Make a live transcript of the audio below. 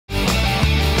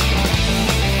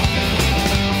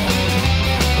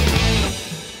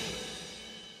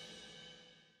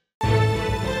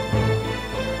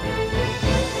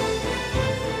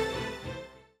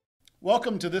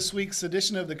Welcome to this week's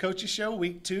edition of the Coaches Show,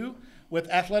 Week 2, with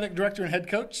Athletic Director and Head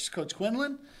Coach, Coach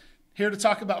Quinlan. Here to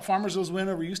talk about Farmersville's win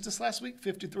over Eustis last week,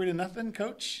 53-0.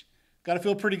 Coach, got to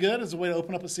feel pretty good as a way to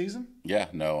open up a season? Yeah,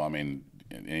 no, I mean,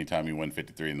 anytime you win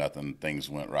 53-0, things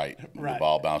went right. Right. The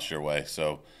ball bounced your way.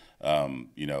 So, in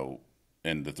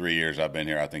the 3 years I've been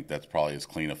here, I think that's probably as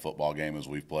clean a football game as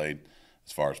we've played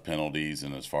as far as penalties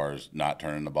and as far as not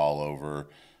turning the ball over,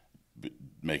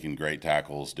 making great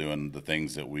tackles, doing the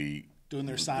things that we – doing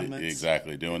their assignments.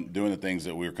 Exactly, doing the things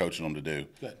that we were coaching them to do.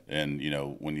 Good. And,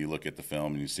 when you look at the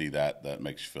film and you see that, that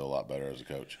makes you feel a lot better as a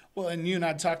coach. Well, and you and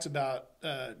I talked about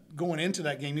going into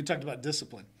that game, you talked about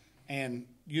discipline. And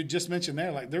you just mentioned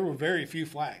there were very few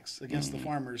flags against the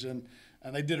Farmers. And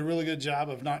they did a really good job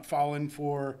of not falling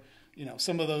for –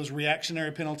 some of those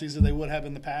reactionary penalties that they would have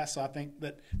in the past. So I think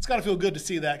that it's got to feel good to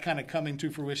see that kind of coming to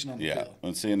fruition on the field. Yeah,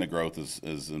 and seeing the growth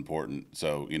is important.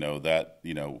 So,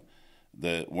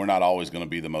 we're not always going to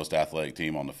be the most athletic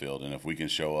team on the field. And if we can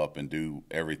show up and do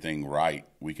everything right,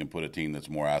 we can put a team that's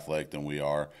more athletic than we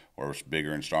are or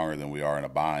bigger and stronger than we are in a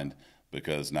bind,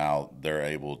 because now they're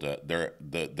able to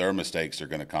their mistakes are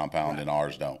going to compound and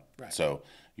ours don't. Right. So,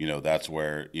 that's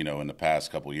where, in the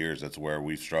past couple of years, that's where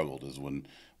we've struggled, is when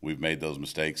we've made those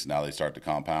mistakes. Now they start to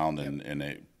compound and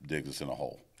it digs us in a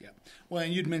hole. Yeah. Well,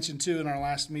 and you'd mentioned, too, in our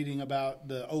last meeting about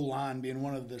the O-line being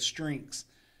one of the strengths.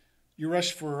 You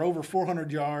rushed for over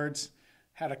 400 yards,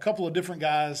 had a couple of different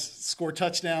guys score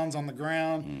touchdowns on the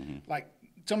ground. Mm-hmm.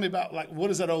 Tell me about, what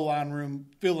is that O-line room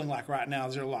feeling like right now?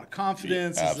 Is there a lot of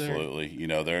confidence? Absolutely.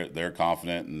 They're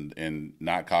confident and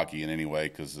not cocky in any way,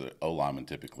 because the O-linemen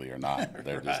typically are not.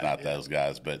 They're just not those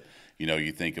guys. But,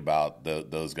 you think about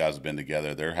those guys have been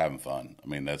together. They're having fun. I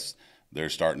mean, they're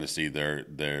starting to see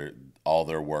all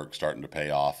their work starting to pay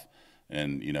off.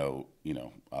 And,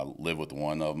 I live with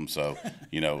one of them. So,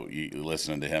 you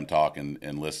listening to him talk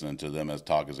and listening to them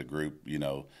talk as a group,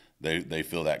 they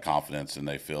feel that confidence, and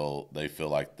they feel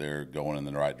like they're going in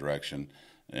the right direction,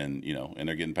 and and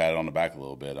they're getting patted on the back a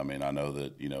little bit. I mean, I know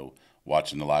that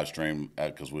watching the live stream,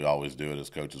 because we always do it as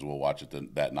coaches, we'll watch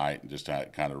it that night and just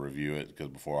kind of review it, because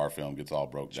before our film gets all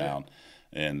broke down,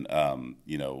 and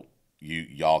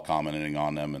y'all commenting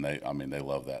on them, and they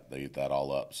love that. They eat that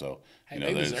all up. So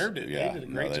they deserved it. Yeah, they did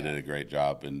a great job. They did a great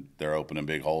job, and they're opening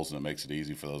big holes, and it makes it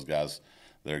easy for those guys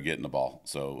that are getting the ball.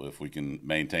 So if we can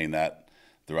maintain that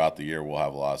throughout the year, we'll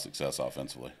have a lot of success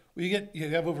offensively. Well, you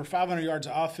have over 500 yards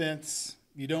of offense.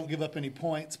 You don't give up any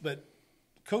points, but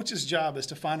coach's job is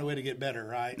to find a way to get better,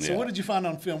 right? So what did you find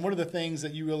on film? What are the things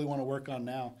that you really want to work on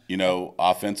now?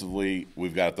 Offensively,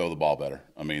 we've got to throw the ball better.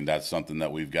 I mean, that's something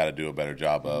that we've got to do a better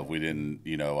job of. We didn't,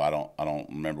 I don't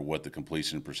remember what the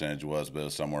completion percentage was, but it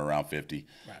was somewhere around 50.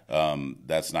 Right.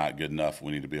 That's not good enough.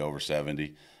 We need to be over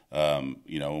 70.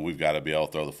 And we've got to be able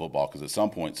to throw the football, because at some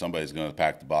point somebody's going to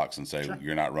pack the box and say,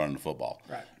 You're not running the football.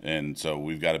 Right. And so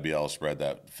we've got to be able to spread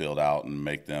that field out and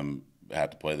make them have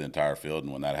to play the entire field.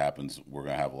 And when that happens, we're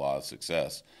going to have a lot of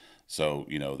success. So,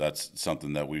 that's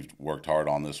something that we've worked hard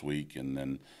on this week. And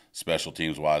then special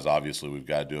teams wise, obviously we've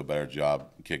got to do a better job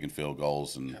kicking field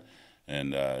goals. And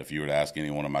if you were to ask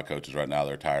any one of my coaches right now,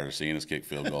 they're tired of seeing us kick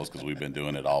field goals, because we've been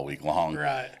doing it all week long.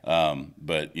 Right.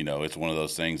 But, it's one of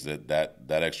those things that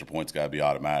extra point's got to be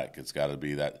automatic. It's got to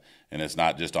be that. And it's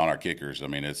not just on our kickers. I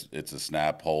mean, it's a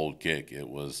snap, hold, kick. It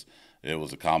was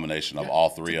a combination of all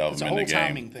three of them in the game.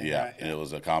 Timing thing, right? It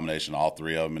was a combination of all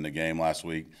three of them in the game last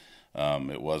week.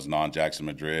 It wasn't on Jackson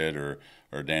Madrid or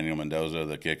Daniel Mendoza,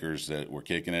 the kickers that were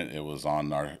kicking it. It was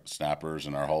on our snappers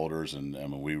and our holders,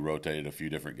 and we rotated a few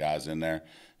different guys in there.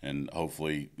 And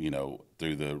hopefully,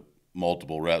 through the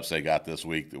multiple reps they got this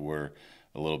week, that we're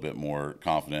a little bit more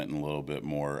confident and a little bit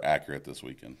more accurate this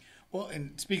weekend. Well,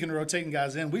 and speaking of rotating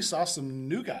guys in, we saw some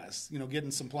new guys, getting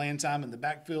some playing time in the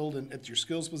backfield and at your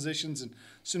skills positions, and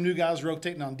some new guys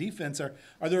rotating on defense. Are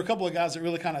there a couple of guys that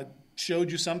really kind of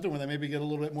showed you something where they maybe get a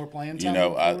little bit more playing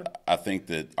time? I think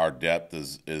that our depth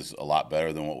is a lot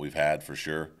better than what we've had, for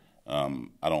sure.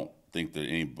 I don't think that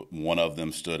any one of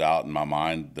them stood out in my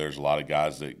mind. There's a lot of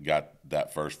guys that got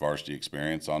that first varsity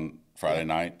experience on Friday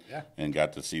night and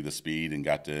got to see the speed and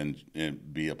got to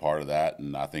be a part of that.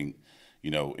 And I think,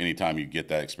 anytime you get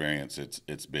that experience,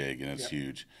 it's big and it's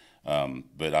huge.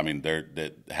 But I mean,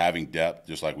 that having depth,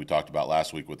 just like we talked about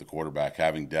last week with the quarterback,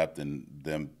 having depth and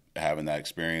them having that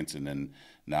experience, and then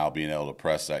now being able to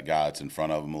press that guy that's in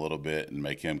front of him a little bit and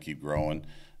make him keep growing,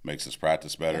 makes us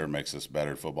practice better, makes us a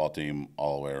better football team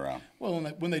all the way around. Well,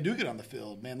 when they do get on the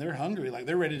field, man, they're hungry.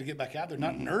 They're ready to get back out. They're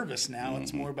not nervous now.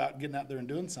 It's more about getting out there and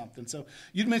doing something. So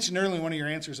you'd mentioned earlier in one of your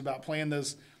answers about playing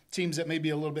those teams that may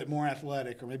be a little bit more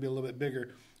athletic or maybe a little bit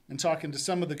bigger. and talking to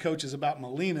some of the coaches about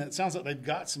Molina, it sounds like they've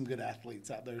got some good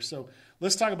athletes out there. So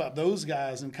let's talk about those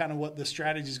guys and kind of what the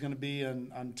strategy is going to be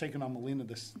on taking on Molina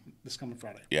this coming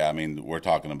Friday. Yeah, I mean, we're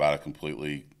talking about a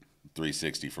completely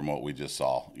 360 from what we just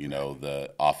saw.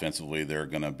 Offensively, they're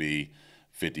going to be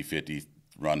 50-50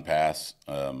 run pass.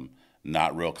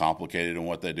 Not real complicated in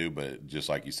what they do, but just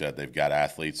like you said, they've got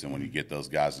athletes, and when you get those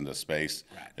guys into space,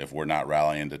 if we're not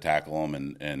rallying to tackle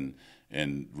them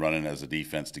and running as a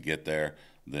defense to get there,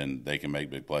 then they can make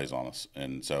big plays on us.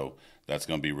 And so that's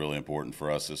going to be really important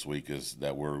for us this week, is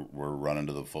that we're running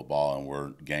to the football and we're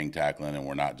gang tackling, and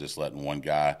we're not just letting one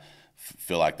guy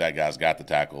feel like that guy's got the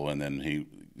tackle and then he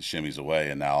shimmies away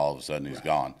and now all of a sudden he's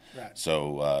gone.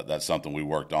 So that's something we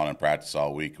worked on in practice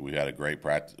all week. We had a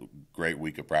great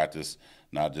week of practice,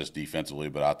 not just defensively,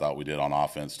 but I thought we did on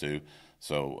offense too.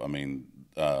 So, I mean,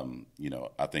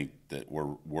 I think that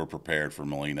we're prepared for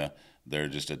Molina. They're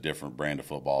just a different brand of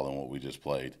football than what we just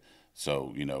played.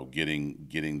 So, getting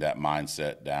that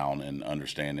mindset down and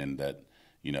understanding that,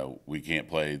 we can't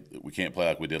play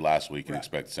like we did last week and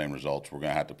expect the same results. We're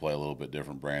going to have to play a little bit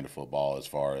different brand of football as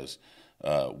far as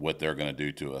what they're going to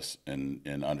do to us,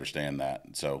 and understand that.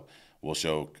 And so we'll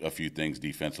show a few things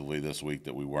defensively this week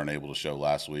that we weren't able to show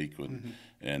last week,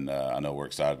 and I know we're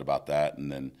excited about that.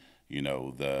 And then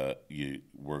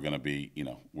we're going to be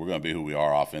who we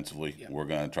are offensively. Yep. We're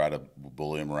going to try to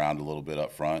bully them around a little bit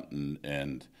up front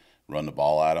and run the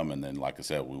ball at them. And then, like I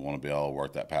said, we want to be able to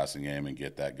work that passing game and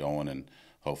get that going, and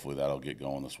hopefully that'll get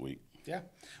going this week. Yeah.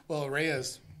 Well,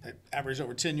 Reyes averaged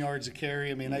over 10 yards a carry.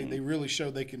 I mean, they really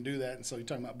showed they can do that. And so you're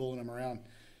talking about bullying them around.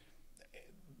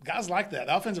 Guys like that.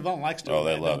 The offensive line likes doing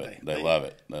that. Oh, they love it. They love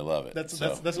it. They love it. That's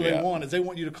what they want, is they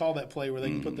want you to call that play where they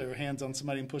can put their hands on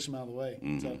somebody and push them out of the way.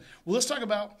 So, well, let's talk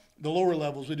about the lower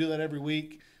levels. We do that every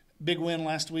week. Big win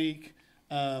last week.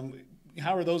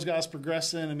 How are those guys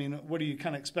progressing? I mean, what are you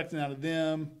kind of expecting out of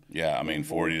them? Yeah, I mean,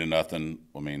 40-0.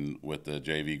 I mean, with the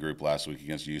JV group last week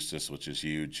against Eustis, which is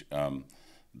huge.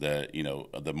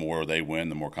 The more they win,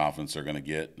 the more confidence they're going to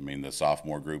get. I mean, the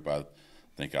sophomore group, I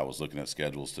think I was looking at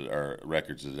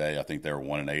records today. I think they were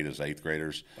 1-8 as 8th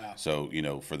graders. Wow. So,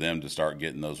 for them to start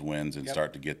getting those wins and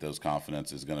start to get those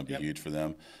confidence is going to be huge for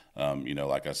them.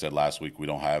 Like I said last week,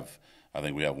 I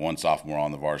think we have one sophomore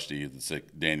on the varsity,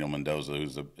 Daniel Mendoza,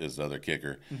 is the other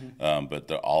kicker.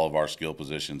 But all of our skill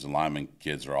positions and lineman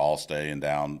kids are all staying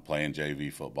down, playing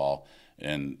JV football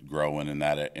and growing in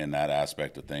that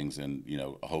aspect of things. And,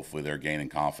 hopefully they're gaining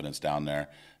confidence down there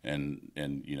and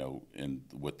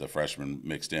with the freshmen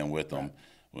mixed in with them.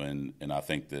 And I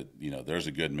think that, there's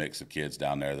a good mix of kids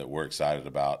down there that we're excited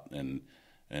about, and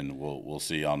we'll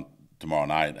see on tomorrow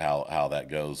night how that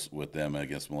goes with them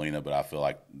against Molina. But I feel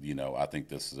like, I think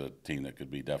this is a team that could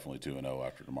be definitely 2-0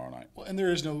 after tomorrow night. Well, and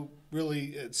there is no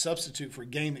really substitute for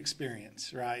game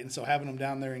experience, right? And so having them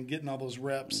down there and getting all those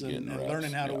reps and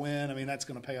learning how to win, I mean, that's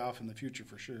going to pay off in the future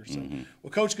for sure. So,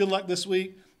 well, Coach, good luck this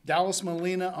week. Dallas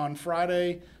Molina on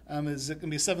Friday. Is it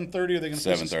going to be 7:30? Or are they going to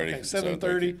 7:30? Okay,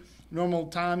 7:30 normal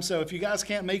time. So if you guys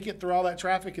can't make it through all that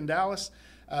traffic in Dallas,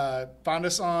 find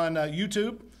us on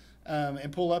YouTube.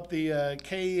 And pull up the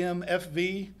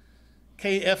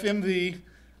KFMV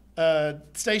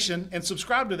station and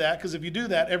subscribe to that, because if you do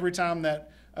that, every time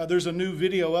that there's a new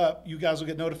video up, you guys will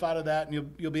get notified of that,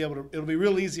 and you'll be able to. It'll be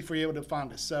real easy for you able to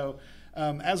find us. So,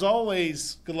 as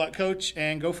always, good luck, Coach,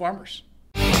 and go Farmers.